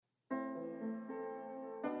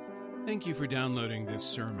Thank you for downloading this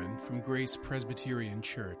sermon from Grace Presbyterian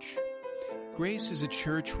Church. Grace is a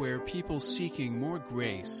church where people seeking more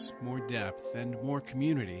grace, more depth, and more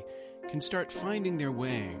community can start finding their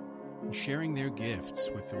way and sharing their gifts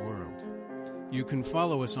with the world. You can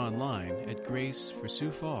follow us online at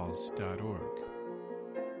graceforsiouxfalls.org.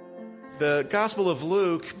 The Gospel of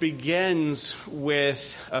Luke begins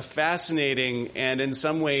with a fascinating and in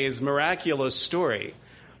some ways miraculous story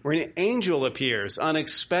where an angel appears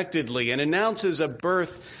unexpectedly and announces a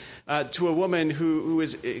birth to a woman who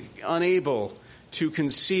is unable to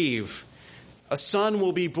conceive. A son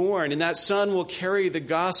will be born, and that son will carry the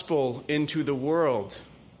gospel into the world.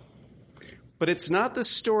 But it's not the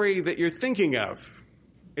story that you're thinking of.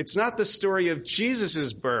 It's not the story of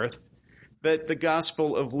Jesus' birth that the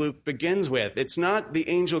Gospel of Luke begins with. It's not the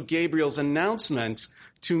angel Gabriel's announcement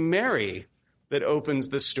to Mary that opens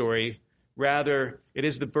the story. Rather, it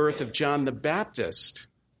is the birth of John the Baptist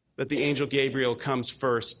that the angel Gabriel comes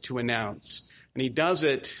first to announce. And he does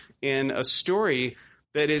it in a story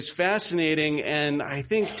that is fascinating and I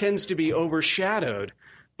think tends to be overshadowed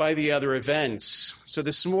by the other events. So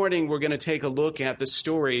this morning we're going to take a look at the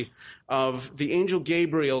story of the angel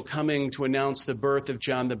Gabriel coming to announce the birth of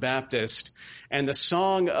John the Baptist and the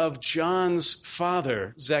song of John's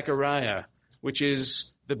father, Zechariah, which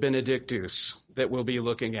is the Benedictus that we'll be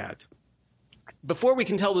looking at. Before we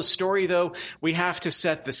can tell the story, though, we have to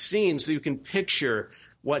set the scene so you can picture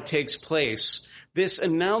what takes place. This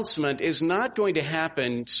announcement is not going to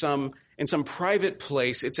happen in some private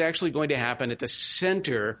place. It's actually going to happen at the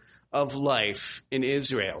center of life in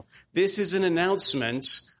Israel. This is an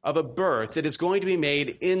announcement of a birth that is going to be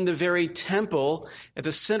made in the very temple at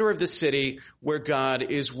the center of the city where God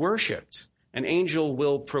is worshipped. An angel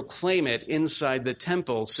will proclaim it inside the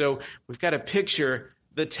temple. So we've got to picture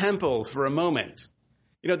the temple for a moment.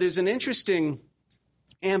 You know, there's an interesting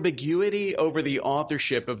ambiguity over the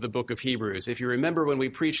authorship of the book of Hebrews. If you remember when we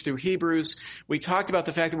preached through Hebrews, we talked about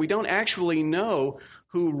the fact that we don't actually know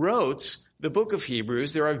who wrote the book of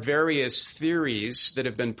Hebrews. There are various theories that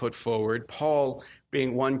have been put forward, Paul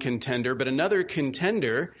being one contender, but another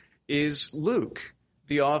contender is Luke,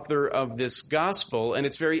 the author of this gospel. And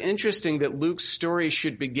it's very interesting that Luke's story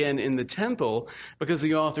should begin in the temple because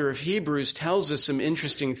the author of Hebrews tells us some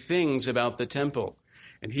interesting things about the temple.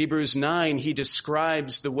 In Hebrews 9, he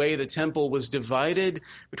describes the way the temple was divided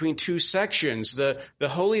between two sections, the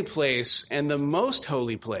holy place and the most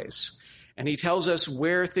holy place. And he tells us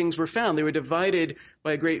where things were found. They were divided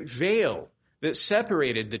by a great veil that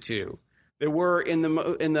separated the two. There were in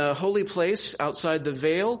the holy place outside the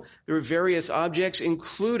veil, there were various objects,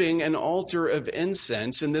 including an altar of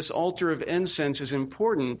incense. And this altar of incense is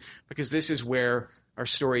important because this is where our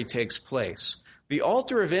story takes place. The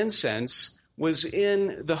altar of incense was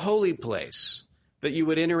in the holy place that you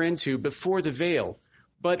would enter into before the veil,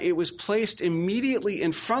 but it was placed immediately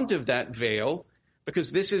in front of that veil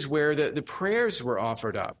because this is where the prayers were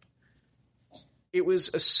offered up. It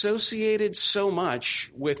was associated so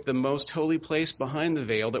much with the most holy place behind the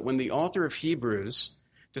veil that when the author of Hebrews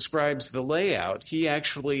describes the layout, he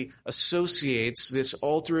actually associates this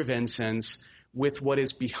altar of incense with what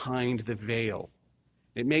is behind the veil.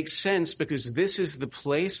 It makes sense because this is the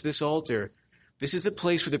place, this altar, this is the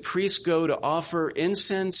place where the priests go to offer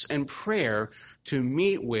incense and prayer to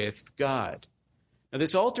meet with God. Now,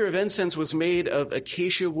 this altar of incense was made of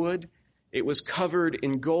acacia wood. It was covered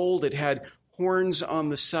in gold. It had horns on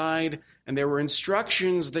the side, and there were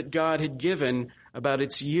instructions that God had given about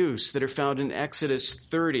its use that are found in Exodus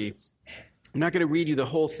 30. I'm not going to read you the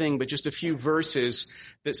whole thing, but just a few verses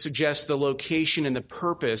that suggest the location and the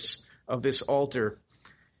purpose of this altar.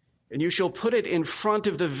 And you shall put it in front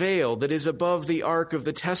of the veil that is above the ark of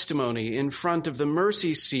the testimony, in front of the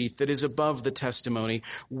mercy seat that is above the testimony,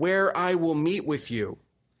 where I will meet with you.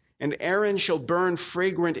 And Aaron shall burn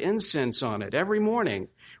fragrant incense on it every morning.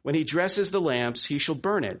 When he dresses the lamps, he shall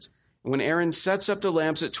burn it. And when Aaron sets up the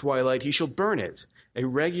lamps at twilight, he shall burn it, a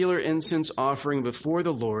regular incense offering before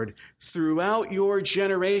the Lord throughout your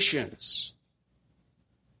generations.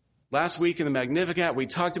 Last week in the Magnificat, we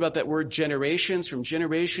talked about that word generations. From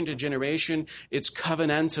generation to generation, its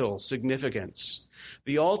covenantal significance.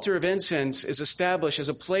 The altar of incense is established as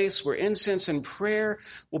a place where incense and prayer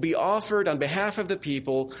will be offered on behalf of the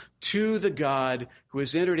people to the God who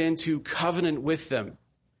has entered into covenant with them.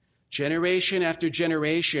 Generation after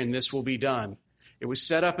generation, this will be done. It was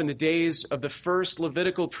set up in the days of the first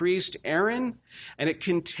Levitical priest, Aaron, and it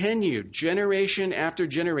continued generation after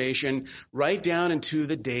generation right down into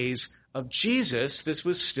the days of Jesus. This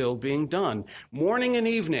was still being done. Morning and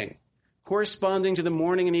evening, corresponding to the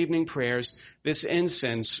morning and evening prayers, this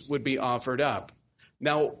incense would be offered up.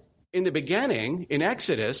 Now, in the beginning, in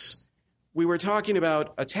Exodus, we were talking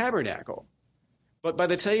about a tabernacle. But by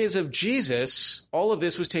the days of Jesus, all of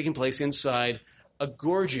this was taking place inside a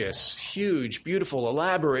gorgeous, huge, beautiful,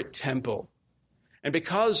 elaborate temple. And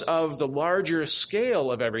because of the larger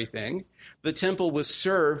scale of everything, the temple was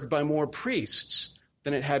served by more priests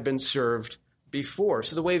than it had been served before.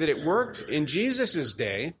 So the way that it worked in Jesus'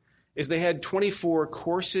 day is they had 24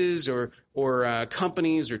 courses or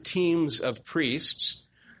companies or teams of priests.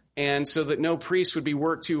 And so that no priest would be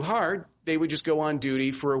worked too hard, they would just go on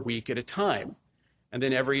duty for a week at a time. And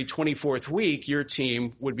then every 24th week, your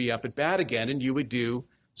team would be up at bat again, and you would do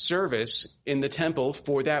service in the temple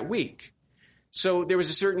for that week. So there was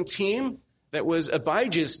a certain team that was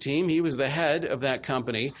Abijah's team. He was the head of that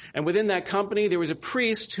company. And within that company, there was a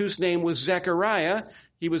priest whose name was Zechariah.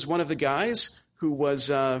 He was one of the guys who was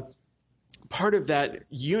part of that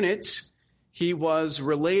unit. He was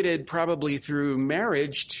related probably through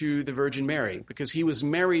marriage to the Virgin Mary, because he was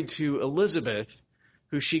married to Elizabeth,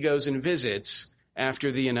 who she goes and visits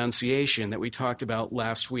after the Annunciation that we talked about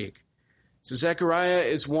last week. So Zechariah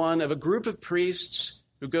is one of a group of priests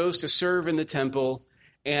who goes to serve in the temple,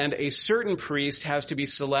 and a certain priest has to be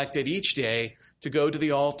selected each day to go to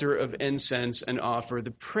the altar of incense and offer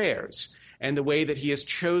the prayers. And the way that he is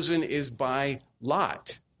chosen is by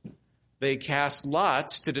lot. They cast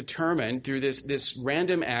lots to determine through this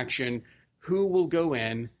random action who will go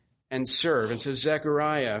in and serve. And so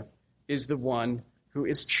Zechariah is the one who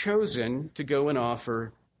is chosen to go and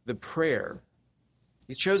offer the prayer.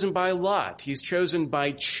 He's chosen by lot. He's chosen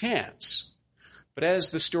by chance. But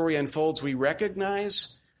as the story unfolds, we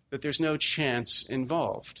recognize that there's no chance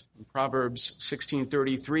involved. Proverbs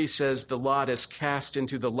 16:33 says, "The lot is cast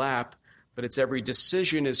into the lap, but its every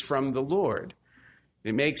decision is from the Lord."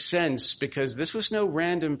 It makes sense because this was no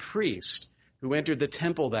random priest who entered the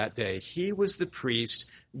temple that day. He was the priest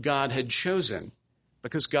God had chosen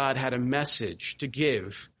because God had a message to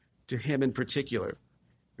give to him in particular.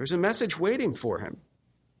 There's a message waiting for him,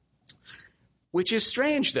 which is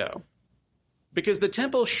strange, though, because the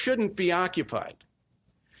temple shouldn't be occupied.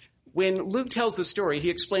 When Luke tells the story, he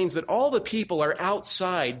explains that all the people are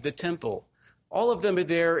outside the temple. All of them are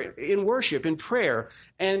there in worship, in prayer,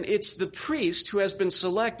 and it's the priest who has been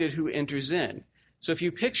selected who enters in. So if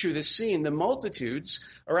you picture this scene, the multitudes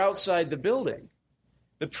are outside the building.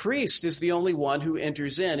 The priest is the only one who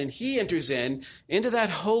enters in, and he enters into that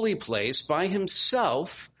holy place by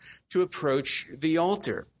himself to approach the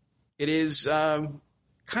altar. It is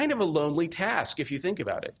kind of a lonely task if you think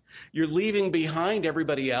about it. You're leaving behind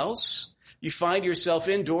everybody else. You find yourself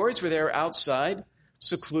indoors where they're outside,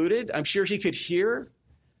 secluded. I'm sure he could hear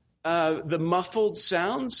the muffled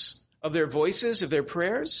sounds of their voices, of their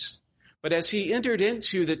prayers. But as he entered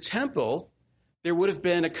into the temple, there would have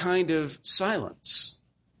been a kind of silence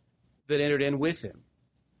that entered in with him.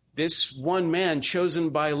 This one man chosen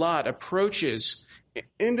by lot approaches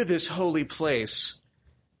into this holy place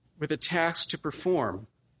with a task to perform.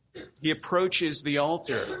 He approaches the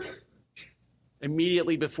altar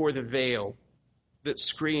immediately before the veil that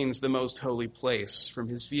screens the most holy place from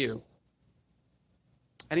his view.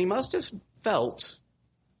 And he must have felt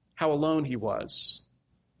how alone he was.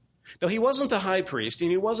 Now, he wasn't the high priest,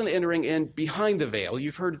 and he wasn't entering in behind the veil.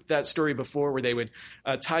 You've heard that story before where they would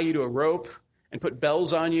tie you to a rope and put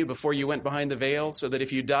bells on you before you went behind the veil so that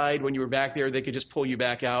if you died when you were back there, they could just pull you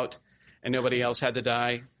back out and nobody else had to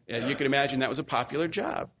die. You can imagine that was a popular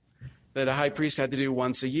job that a high priest had to do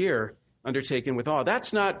once a year, undertaken with awe.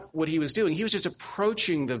 That's not what he was doing. He was just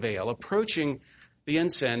approaching the veil, approaching the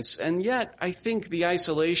incense, and yet I think the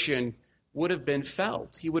isolation would have been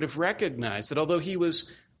felt. He would have recognized that although he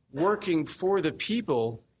was working for the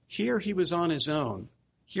people, here he was on his own.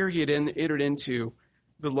 Here he had entered into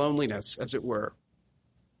the loneliness, as it were.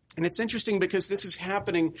 And it's interesting because this is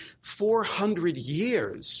happening 400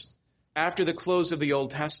 years after the close of the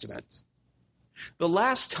Old Testament. The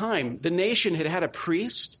last time the nation had had a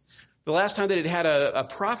priest, the last time that it had a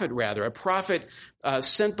prophet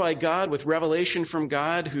sent by God with revelation from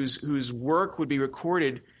God whose work would be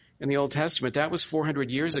recorded in the Old Testament, that was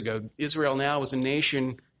 400 years ago. Israel now was a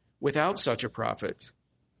nation without such a prophet.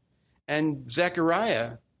 And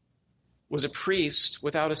Zechariah was a priest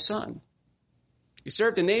without a son. He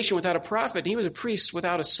served a nation without a prophet, and he was a priest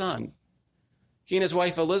without a son. He and his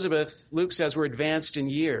wife Elizabeth, Luke says, were advanced in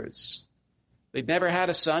years. They'd never had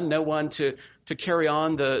a son, no one to carry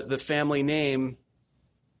on the family name,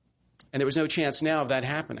 and there was no chance now of that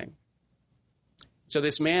happening. So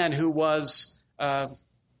this man who was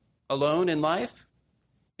alone in life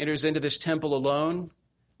enters into this temple alone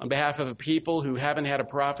on behalf of a people who haven't had a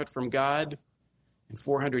prophet from God in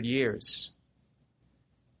 400 years.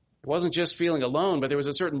 It wasn't just feeling alone, but there was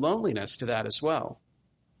a certain loneliness to that as well.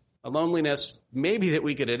 A loneliness maybe that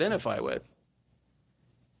we could identify with.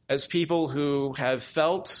 As people who have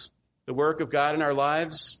felt the work of God in our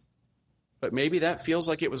lives, but maybe that feels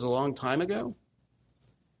like it was a long time ago.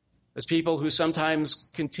 As people who sometimes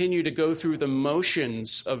continue to go through the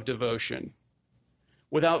motions of devotion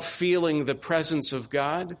without feeling the presence of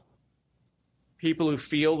God. People who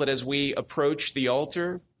feel that as we approach the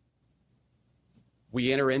altar,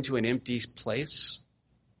 we enter into an empty place,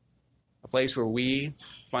 a place where we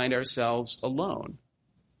find ourselves alone,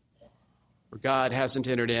 where God hasn't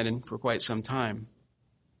entered in for quite some time.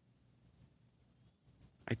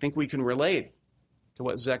 I think we can relate to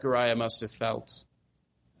what Zechariah must have felt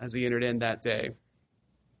as he entered in that day.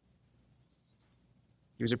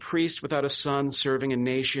 He was a priest without a son, serving a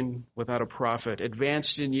nation without a prophet,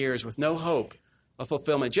 advanced in years with no hope of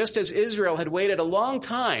fulfillment. Just as Israel had waited a long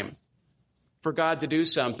time for God to do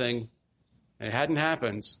something, and it hadn't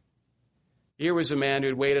happened, here was a man who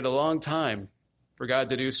had waited a long time for God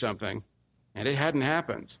to do something, and it hadn't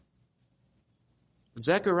happened. But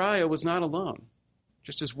Zechariah was not alone,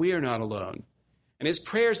 just as we are not alone. And his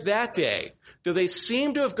prayers that day, though they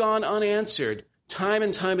seemed to have gone unanswered time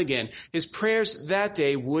and time again, his prayers that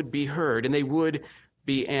day would be heard and they would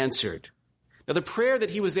be answered. Now, the prayer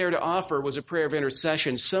that he was there to offer was a prayer of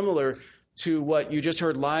intercession, similar to what you just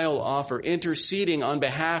heard Lyle offer, interceding on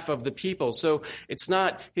behalf of the people. So it's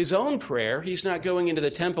not his own prayer. He's not going into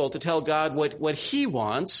the temple to tell God what he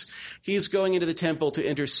wants. He's going into the temple to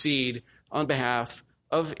intercede on behalf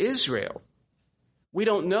of Israel. We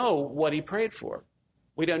don't know what he prayed for.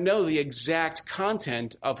 We don't know the exact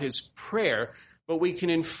content of his prayer, but we can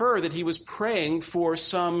infer that he was praying for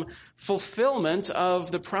some fulfillment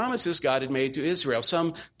of the promises God had made to Israel,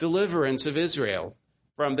 some deliverance of Israel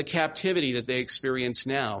from the captivity that they experience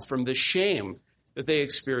now, from the shame that they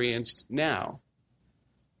experienced now.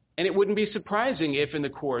 And it wouldn't be surprising if in the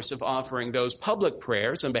course of offering those public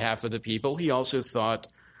prayers on behalf of the people, he also thought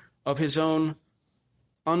of his own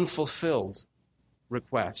unfulfilled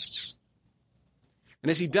requests. And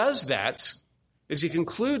as he does that, as he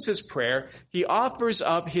concludes his prayer, he offers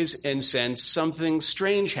up his incense. Something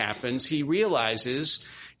strange happens. He realizes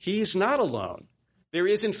he's not alone. There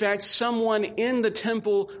is, in fact, someone in the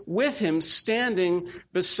temple with him standing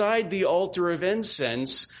beside the altar of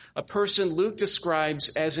incense, a person Luke describes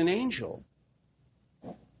as an angel.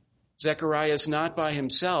 Zechariah is not by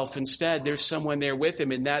himself. Instead, there's someone there with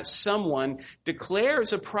him, and that someone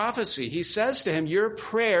declares a prophecy. He says to him, your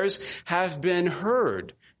prayers have been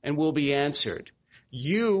heard and will be answered.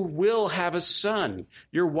 You will have a son.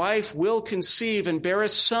 Your wife will conceive and bear a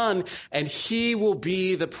son, and he will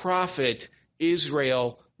be the prophet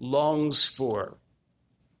Israel longs for.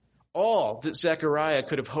 All that Zechariah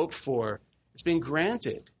could have hoped for is being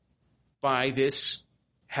granted by this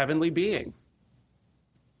heavenly being.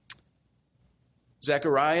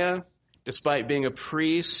 Zechariah, despite being a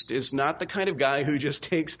priest, is not the kind of guy who just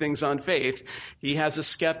takes things on faith. He has a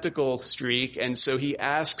skeptical streak, and so he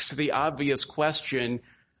asks the obvious question,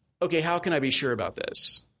 okay, how can I be sure about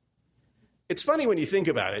this? It's funny when you think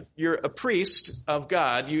about it. You're a priest of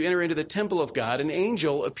God. You enter into the temple of God. An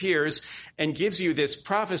angel appears and gives you this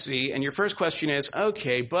prophecy, and your first question is,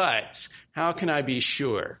 okay, but how can I be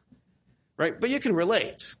sure? Right? But you can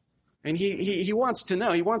relate. And he wants to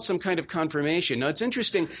know. He wants some kind of confirmation. Now, it's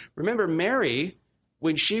interesting. Remember, Mary,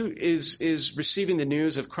 when she is receiving the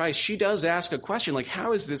news of Christ, she does ask a question like,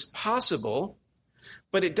 how is this possible?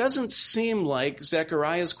 But it doesn't seem like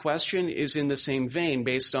Zechariah's question is in the same vein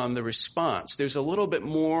based on the response. There's a little bit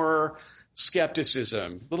more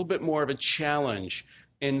skepticism, a little bit more of a challenge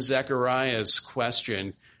in Zechariah's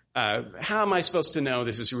question. How am I supposed to know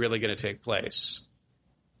this is really going to take place?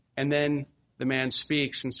 And then the man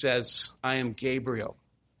speaks and says, I am Gabriel.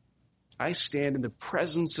 I stand in the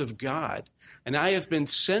presence of God, and I have been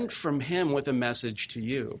sent from him with a message to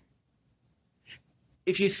you.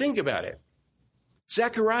 If you think about it,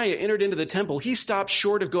 Zechariah entered into the temple. He stopped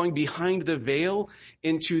short of going behind the veil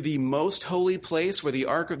into the most holy place where the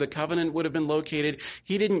Ark of the Covenant would have been located.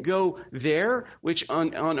 He didn't go there, which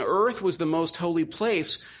on earth was the most holy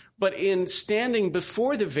place. But in standing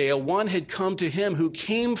before the veil, one had come to him who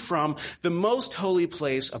came from the most holy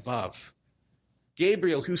place above.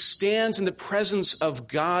 Gabriel, who stands in the presence of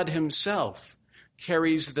God himself,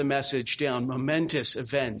 carries the message down. Momentous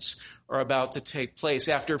events are about to take place.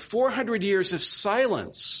 After 400 years of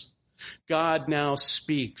silence, God now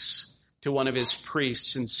speaks to one of his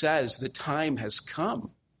priests and says, the time has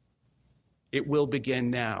come. It will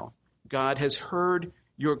begin now. God has heard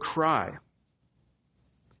your cry.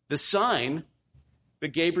 The sign that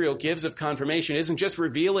Gabriel gives of confirmation isn't just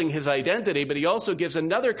revealing his identity, but he also gives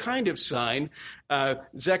another kind of sign.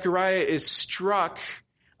 Zechariah is struck.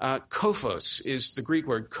 Kophos is the Greek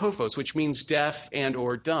word, kophos, which means deaf and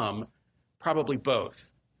or dumb, probably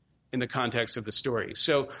both in the context of the story.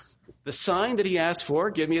 So the sign that he asked for,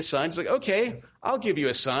 give me a sign. It's like, okay, I'll give you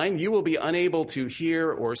a sign. You will be unable to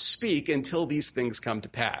hear or speak until these things come to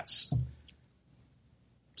pass.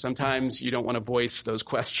 Sometimes you don't want to voice those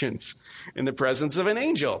questions in the presence of an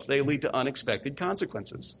angel. They lead to unexpected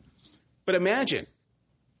consequences. But imagine,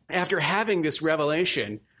 after having this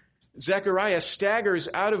revelation, Zechariah staggers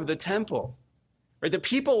out of the temple. Right? The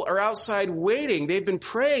people are outside waiting. They've been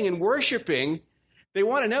praying and worshiping. They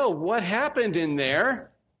want to know what happened in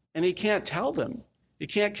there, and he can't tell them. He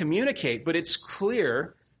can't communicate, but it's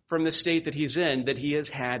clear from the state that he's in that he has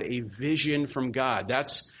had a vision from God.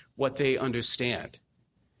 That's what they understand.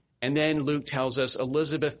 And then Luke tells us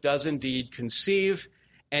Elizabeth does indeed conceive,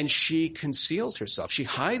 and she conceals herself. She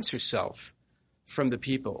hides herself from the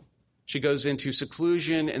people. She goes into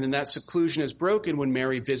seclusion, and then that seclusion is broken when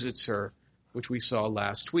Mary visits her, which we saw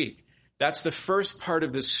last week. That's the first part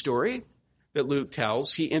of this story that Luke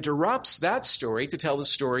tells. He interrupts that story to tell the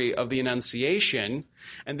story of the Annunciation.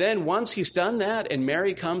 And then once he's done that and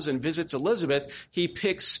Mary comes and visits Elizabeth, he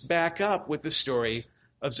picks back up with the story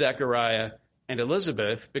of Zechariah and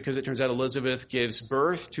Elizabeth, because it turns out Elizabeth gives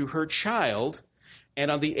birth to her child. And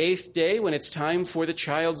on the 8th day, when it's time for the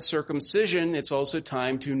child's circumcision, it's also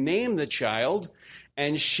time to name the child.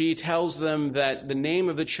 And she tells them that the name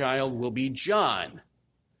of the child will be John.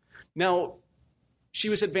 Now, she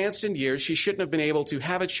was advanced in years. She shouldn't have been able to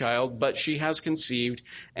have a child, but she has conceived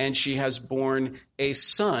and she has borne a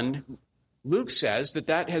son. Luke says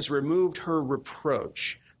that has removed her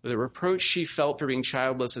reproach. The reproach she felt for being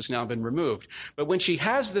childless has now been removed. But when she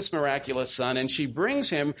has this miraculous son and she brings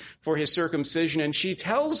him for his circumcision and she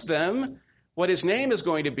tells them what his name is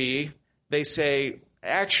going to be, they say,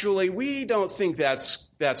 actually, we don't think that's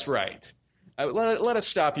right. Let us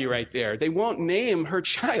stop you right there. They won't name her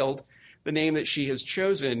child the name that she has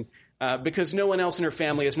chosen because no one else in her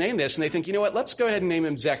family has named this. And they think, you know what, let's go ahead and name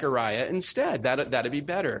him Zechariah instead. That'd be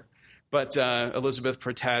better. But Elizabeth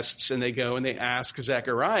protests, and they go and they ask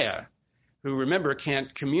Zechariah, who, remember,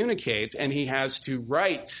 can't communicate, and he has to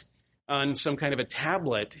write on some kind of a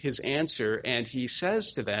tablet his answer, and he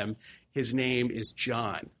says to them, his name is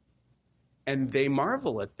John. And they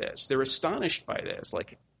marvel at this. They're astonished by this.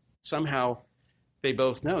 Like, somehow they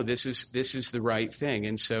both know this is the right thing.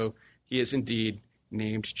 And so he is indeed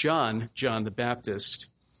named John the Baptist.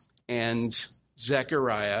 And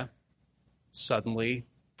Zechariah suddenly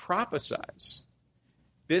prophesies.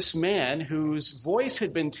 This man whose voice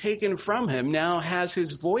had been taken from him now has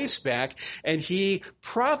his voice back, and he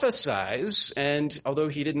prophesies. And although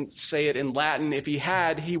he didn't say it in Latin, if he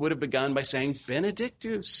had, he would have begun by saying,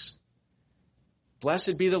 Benedictus.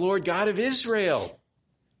 Blessed be the Lord God of Israel.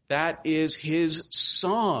 That is his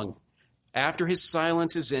song. After his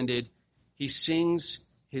silence is ended, he sings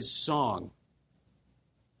his song.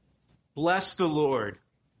 Bless the Lord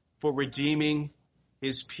for redeeming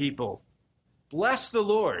his people. Bless the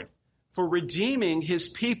Lord for redeeming his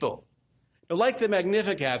people. Now, like the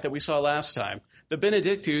Magnificat that we saw last time, the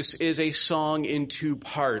Benedictus is a song in two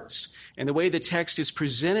parts. And the way the text is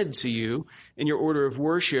presented to you in your order of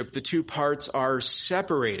worship, the two parts are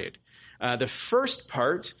separated. The first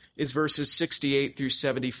part is verses 68 through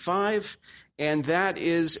 75, and that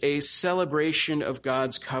is a celebration of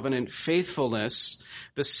God's covenant faithfulness.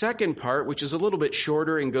 The second part, which is a little bit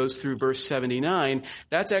shorter and goes through verse 79,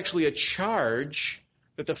 that's actually a charge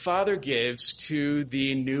that the Father gives to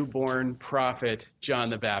the newborn prophet,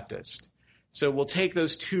 John the Baptist. So we'll take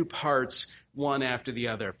those two parts one after the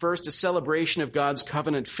other. First, a celebration of God's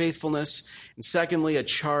covenant faithfulness, and secondly, a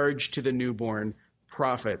charge to the newborn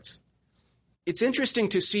prophet. It's interesting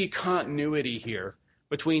to see continuity here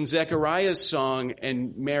between Zechariah's song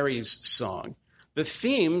and Mary's song. The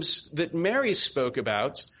themes that Mary spoke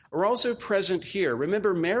about are also present here.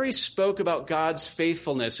 Remember, Mary spoke about God's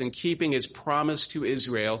faithfulness in keeping his promise to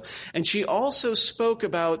Israel. And she also spoke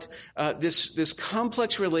about this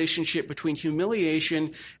complex relationship between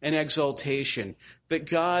humiliation and exaltation, that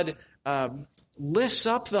God lifts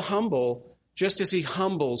up the humble just as he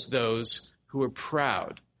humbles those who are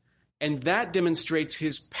proud. And that demonstrates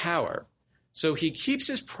his power. So he keeps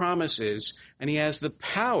his promises, and he has the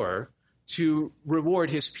power to reward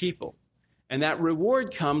his people. And that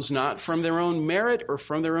reward comes not from their own merit or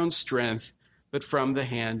from their own strength, but from the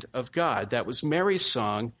hand of God. That was Mary's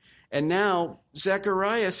song. And now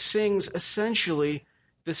Zechariah sings essentially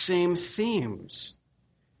the same themes.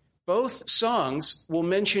 Both songs will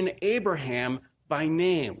mention Abraham by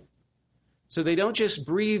name. So they don't just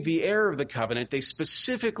breathe the air of the covenant. They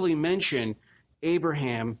specifically mention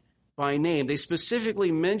Abraham by name. They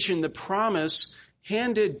specifically mention the promise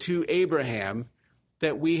handed to Abraham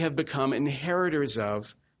that we have become inheritors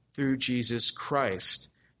of through Jesus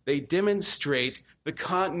Christ. They demonstrate the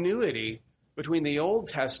continuity between the Old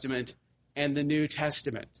Testament and the New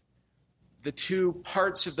Testament. The two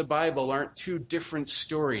parts of the Bible aren't two different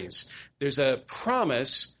stories. There's a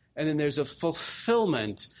promise and then there's a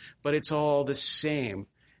fulfillment, but it's all the same.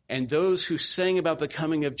 And those who sang about the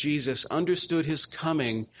coming of Jesus understood his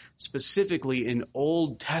coming specifically in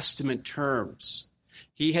Old Testament terms.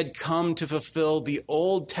 He had come to fulfill the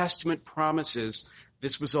Old Testament promises.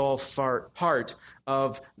 This was all part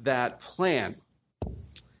of that plan.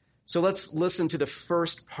 So let's listen to the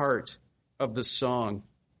first part of the song,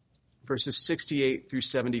 verses 68 through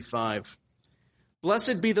 75.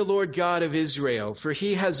 Blessed be the Lord God of Israel, for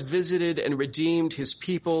he has visited and redeemed his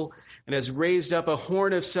people and has raised up a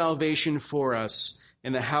horn of salvation for us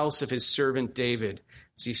in the house of his servant David,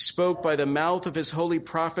 as he spoke by the mouth of his holy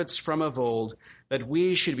prophets from of old, that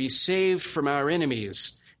we should be saved from our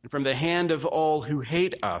enemies and from the hand of all who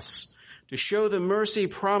hate us, to show the mercy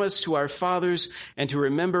promised to our fathers and to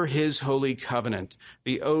remember his holy covenant,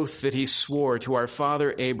 the oath that he swore to our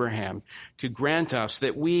father Abraham, to grant us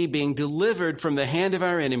that we, being delivered from the hand of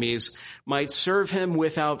our enemies, might serve him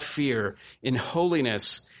without fear in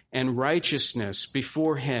holiness and righteousness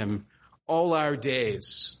before him all our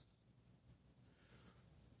days.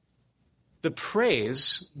 The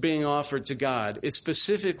praise being offered to God is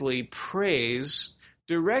specifically praise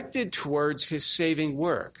directed towards his saving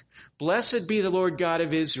work. Blessed be the Lord God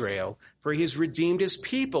of Israel, for he has redeemed his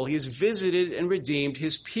people. He has visited and redeemed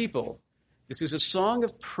his people. This is a song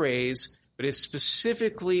of praise, but is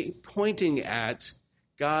specifically pointing at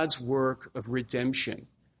God's work of redemption,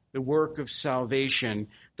 the work of salvation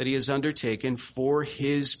that he has undertaken for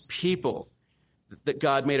his people. That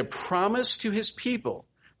God made a promise to his people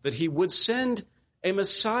that he would send a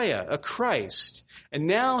Messiah, a Christ. And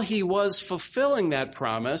now he was fulfilling that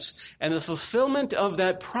promise, and the fulfillment of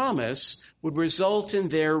that promise would result in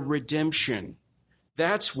their redemption.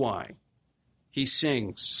 That's why he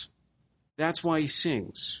sings. That's why he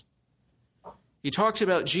sings. He talks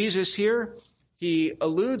about Jesus here. He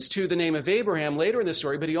alludes to the name of Abraham later in the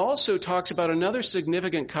story, but he also talks about another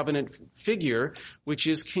significant covenant figure, which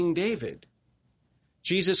is King David.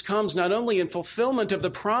 Jesus comes not only in fulfillment of the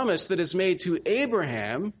promise that is made to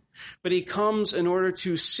Abraham, but he comes in order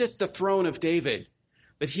to sit the throne of David,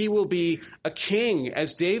 that he will be a king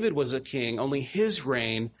as David was a king, only his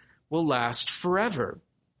reign will last forever.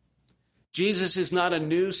 Jesus is not a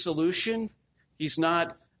new solution. He's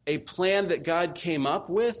not a plan that God came up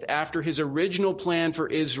with after his original plan for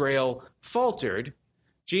Israel faltered.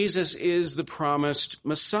 Jesus is the promised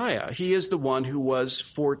Messiah. He is the one who was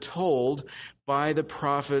foretold by the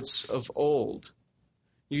prophets of old.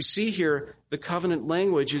 You see here, the covenant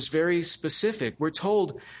language is very specific. We're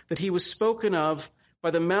told that he was spoken of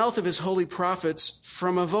by the mouth of his holy prophets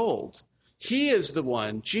from of old. He is the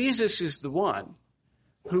one, Jesus is the one,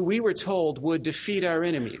 who we were told would defeat our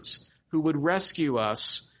enemies, who would rescue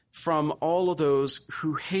us from all of those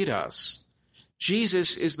who hate us.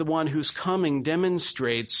 Jesus is the one whose coming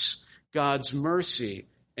demonstrates God's mercy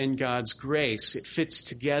and God's grace. It fits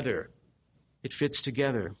together. It fits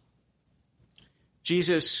together.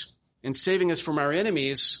 Jesus, in saving us from our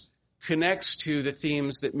enemies, connects to the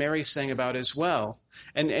themes that Mary sang about as well.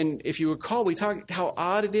 And if you recall, we talked how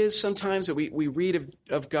odd it is sometimes that we read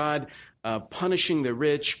of God punishing the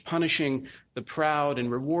rich, punishing the proud,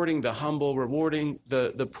 and rewarding the humble, rewarding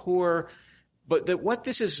the poor. But that what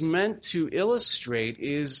this is meant to illustrate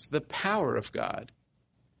is the power of God,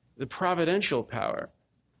 the providential power,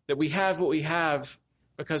 that we have what we have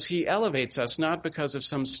because he elevates us, not because of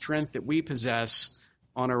some strength that we possess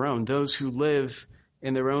on our own. Those who live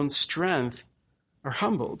in their own strength are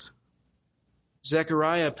humbled.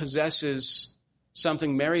 Zechariah possesses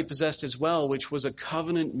something Mary possessed as well, which was a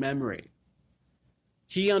covenant memory.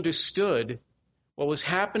 He understood what was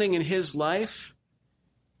happening in his life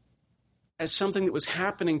as something that was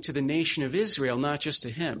happening to the nation of Israel, not just to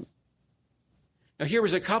him. Now, here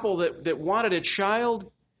was a couple that wanted a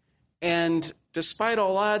child, and despite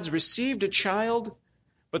all odds, received a child,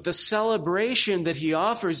 but the celebration that he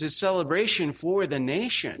offers is celebration for the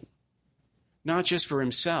nation, not just for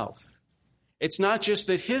himself. It's not just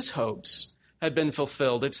that his hopes have been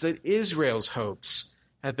fulfilled, it's that Israel's hopes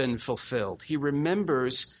have been fulfilled. He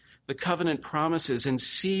remembers the covenant promises and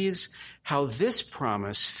sees how this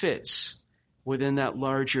promise fits within that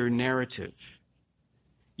larger narrative.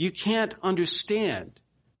 You can't understand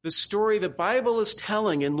the story the Bible is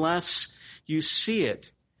telling unless you see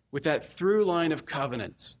it with that through line of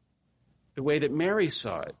covenant, the way that Mary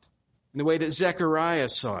saw it, and the way that Zechariah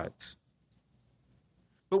saw it.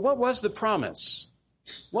 But what was the promise?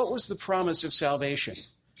 What was the promise of salvation?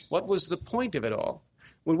 What was the point of it all?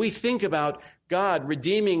 When we think about God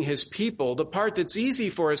redeeming his people, the part that's easy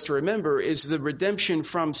for us to remember is the redemption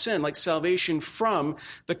from sin, like salvation from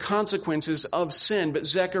the consequences of sin. But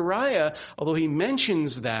Zechariah, although he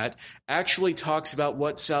mentions that, actually talks about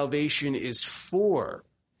what salvation is for.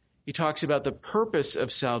 He talks about the purpose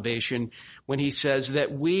of salvation when he says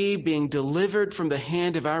that we, being delivered from the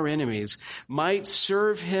hand of our enemies, might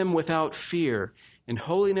serve him without fear in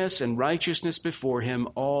holiness and righteousness before him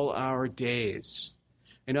all our days.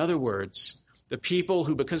 In other words, the people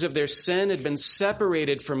who, because of their sin, had been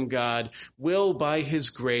separated from God will, by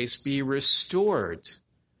his grace, be restored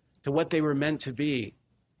to what they were meant to be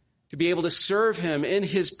able to serve him in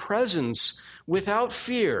his presence without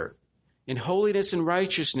fear, in holiness and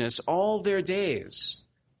righteousness all their days,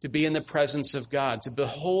 to be in the presence of God, to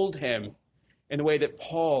behold him in the way that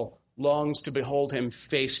Paul longs to behold him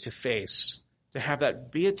face to face, to have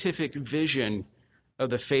that beatific vision of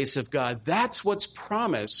the face of God. That's what's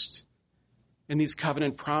promised in these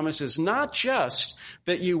covenant promises. Not just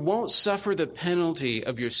that you won't suffer the penalty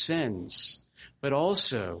of your sins, but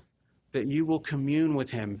also that you will commune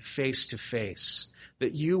with him face to face,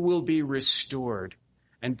 that you will be restored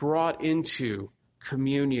and brought into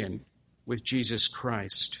communion with Jesus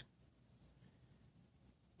Christ.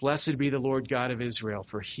 Blessed be the Lord God of Israel,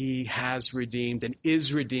 for he has redeemed and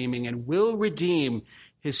is redeeming and will redeem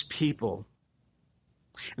his people.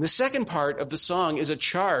 And the second part of the song is a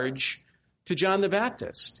charge to John the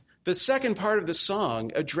Baptist. The second part of the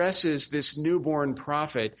song addresses this newborn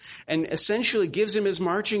prophet and essentially gives him his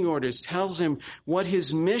marching orders, tells him what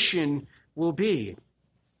his mission will be.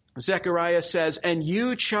 Zechariah says, "And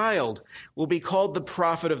you, child, will be called the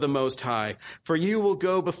prophet of the Most High, for you will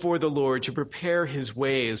go before the Lord to prepare his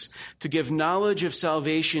ways, to give knowledge of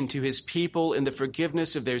salvation to his people in the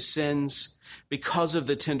forgiveness of their sins, because of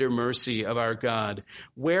the tender mercy of our God,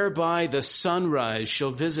 whereby the sunrise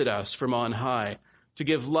shall visit us from on high, to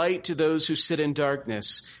give light to those who sit in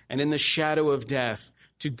darkness and in the shadow of death,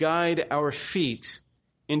 to guide our feet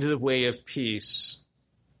into the way of peace."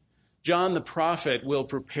 John the prophet will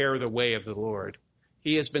prepare the way of the Lord.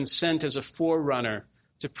 He has been sent as a forerunner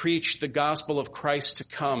to preach the gospel of Christ to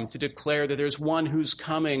come, to declare that there's one who's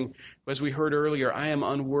coming. As we heard earlier, I am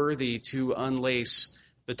unworthy to unlace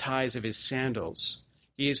the ties of his sandals.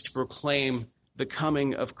 He is to proclaim the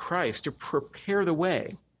coming of Christ, to prepare the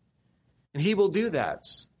way. And he will do that.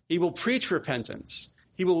 He will preach repentance.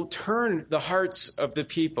 He will turn the hearts of the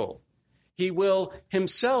people. He will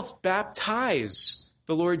himself baptize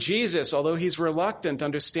the Lord Jesus, although he's reluctant,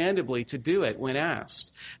 understandably, to do it when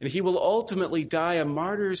asked. And he will ultimately die a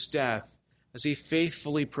martyr's death as he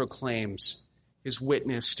faithfully proclaims his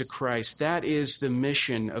witness to Christ. That is the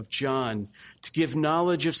mission of John, to give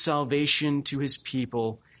knowledge of salvation to his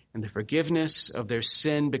people and the forgiveness of their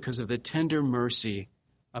sin because of the tender mercy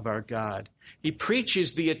of our God. He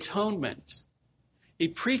preaches the atonement. He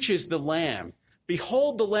preaches the Lamb.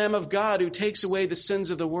 "Behold the Lamb of God who takes away the sins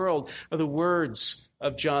of the world," are the words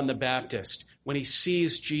of John the Baptist when he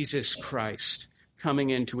sees Jesus Christ coming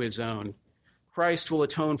into his own. Christ will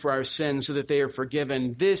atone for our sins so that they are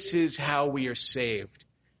forgiven. This is how we are saved.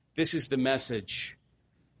 This is the message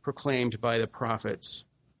proclaimed by the prophets.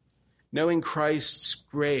 Knowing Christ's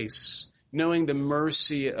grace, knowing the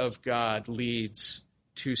mercy of God leads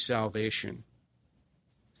to salvation.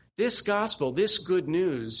 This gospel, this good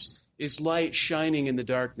news, is light shining in the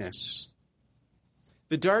darkness.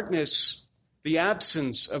 The darkness, the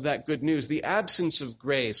absence of that good news, the absence of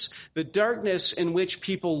grace, the darkness in which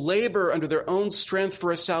people labor under their own strength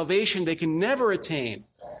for a salvation they can never attain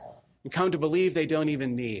and come to believe they don't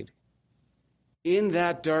even need. In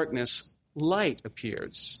that darkness, light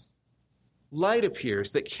appears. Light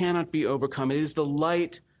appears that cannot be overcome. It is the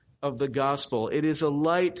light of the gospel. It is a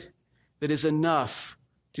light that is enough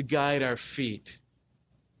to guide our feet.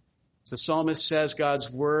 As the psalmist says, God's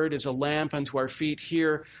word is a lamp unto our feet.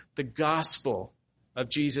 Here, the gospel of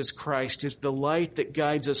Jesus Christ is the light that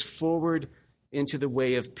guides us forward into the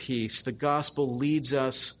way of peace. The gospel leads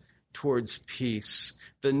us towards peace.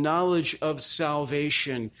 The knowledge of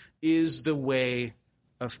salvation is the way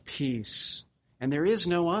of peace, and there is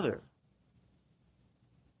no other.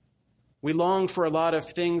 We long for a lot of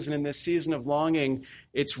things, and in this season of longing,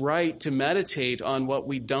 it's right to meditate on what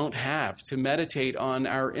we don't have, to meditate on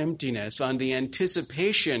our emptiness, on the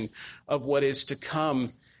anticipation of what is to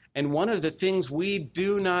come. And one of the things we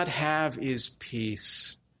do not have is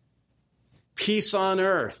peace. peace on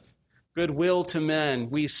earth, goodwill to men.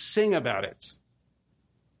 We sing about it,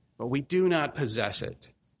 but we do not possess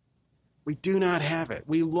it. We do not have it.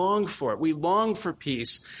 We long for it. We long for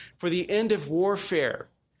peace, for the end of warfare,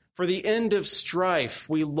 for the end of strife.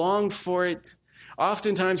 We long for it.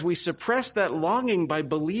 Oftentimes we suppress that longing by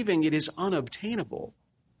believing it is unobtainable.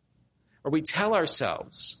 Or we tell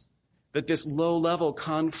ourselves that this low-level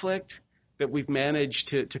conflict that we've managed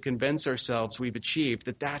to convince ourselves we've achieved,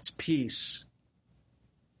 that that's peace.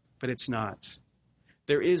 But it's not.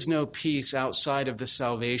 There is no peace outside of the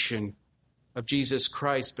salvation of Jesus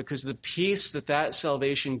Christ, because the peace that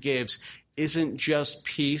salvation gives isn't just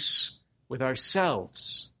peace with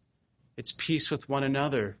ourselves. It's peace with one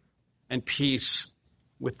another and peace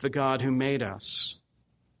with the God who made us.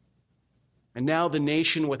 And now the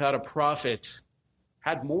nation without a prophet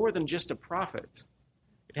had more than just a prophet.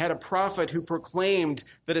 It had a prophet who proclaimed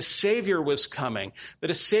that a Savior was coming, that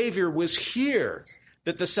a Savior was here,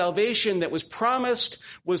 that the salvation that was promised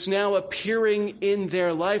was now appearing in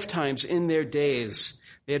their lifetimes, in their days.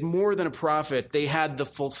 They had more than a prophet. They had the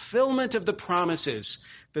fulfillment of the promises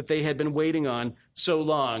that they had been waiting on so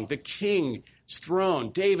long. The king's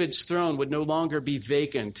throne, David's throne, would no longer be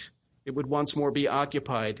vacant. It would once more be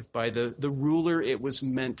occupied by the ruler it was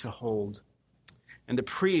meant to hold. And the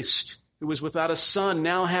priest, who was without a son,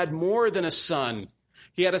 now had more than a son.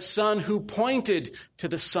 He had a son who pointed to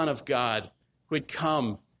the Son of God, who had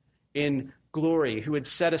come in glory, who had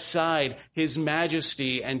set aside his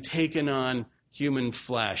majesty and taken on human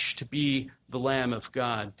flesh to be the Lamb of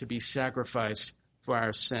God, to be sacrificed for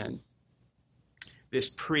our sin. This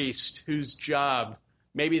priest, whose job,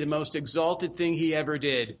 maybe the most exalted thing he ever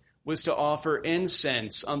did, was to offer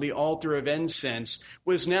incense on the altar of incense,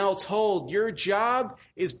 was now told, your job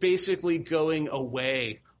is basically going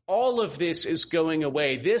away. All of this is going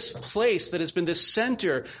away. This place that has been the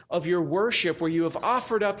center of your worship, where you have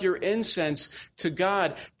offered up your incense to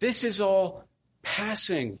God, this is all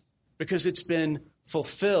passing because it's been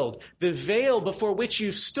fulfilled. The veil before which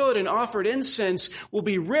you've stood and offered incense will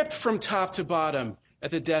be ripped from top to bottom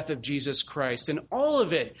at the death of Jesus Christ, and all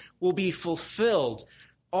of it will be fulfilled.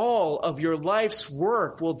 All of your life's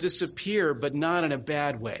work will disappear, but not in a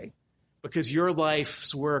bad way, because your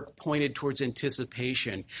life's work pointed towards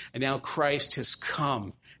anticipation, and now Christ has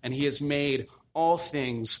come, and he has made all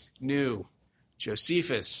things new.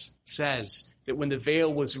 Josephus says that when the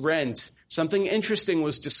veil was rent, something interesting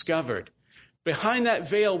was discovered. Behind that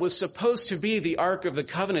veil was supposed to be the Ark of the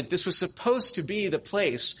Covenant. This was supposed to be the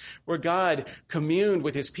place where God communed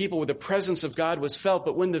with his people, where the presence of God was felt.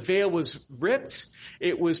 But when the veil was ripped,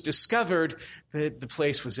 it was discovered that the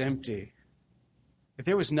place was empty. That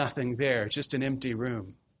there was nothing there, just an empty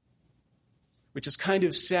room. Which is kind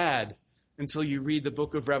of sad until you read the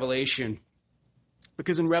book of Revelation.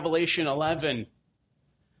 Because in Revelation 11,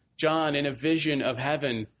 John, in a vision of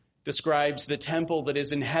heaven, describes the temple that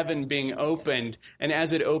is in heaven being opened. And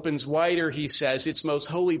as it opens wider, he says, its most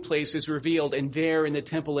holy place is revealed. And there in the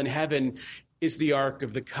temple in heaven is the Ark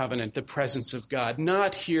of the Covenant, the presence of God.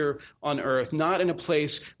 Not here on earth, not in a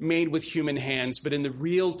place made with human hands, but in the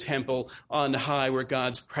real temple on high where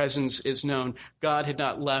God's presence is known. God had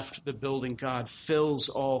not left the building. God fills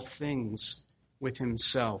all things with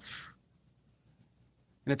himself.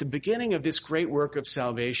 And at the beginning of this great work of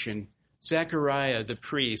salvation, Zechariah, the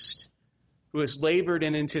priest, who has labored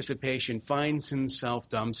in anticipation, finds himself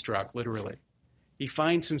dumbstruck, literally. He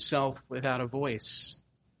finds himself without a voice.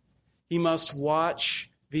 He must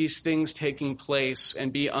watch these things taking place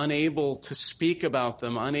and be unable to speak about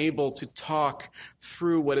them, unable to talk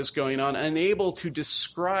through what is going on, unable to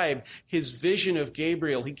describe his vision of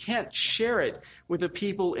Gabriel. He can't share it with the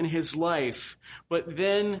people in his life. But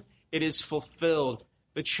then it is fulfilled.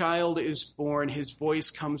 The child is born, his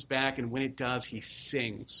voice comes back, and when it does, he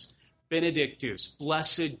sings. Benedictus,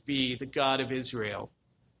 blessed be the God of Israel,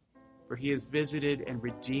 for he has visited and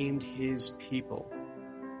redeemed his people.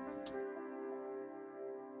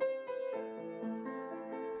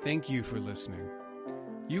 Thank you for listening.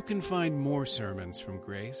 You can find more sermons from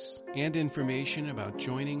Grace and information about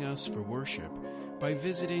joining us for worship by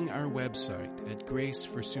visiting our website at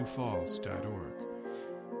graceforsiouxfalls.org.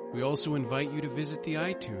 We also invite you to visit the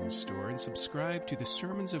iTunes store and subscribe to the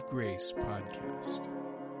Sermons of Grace podcast.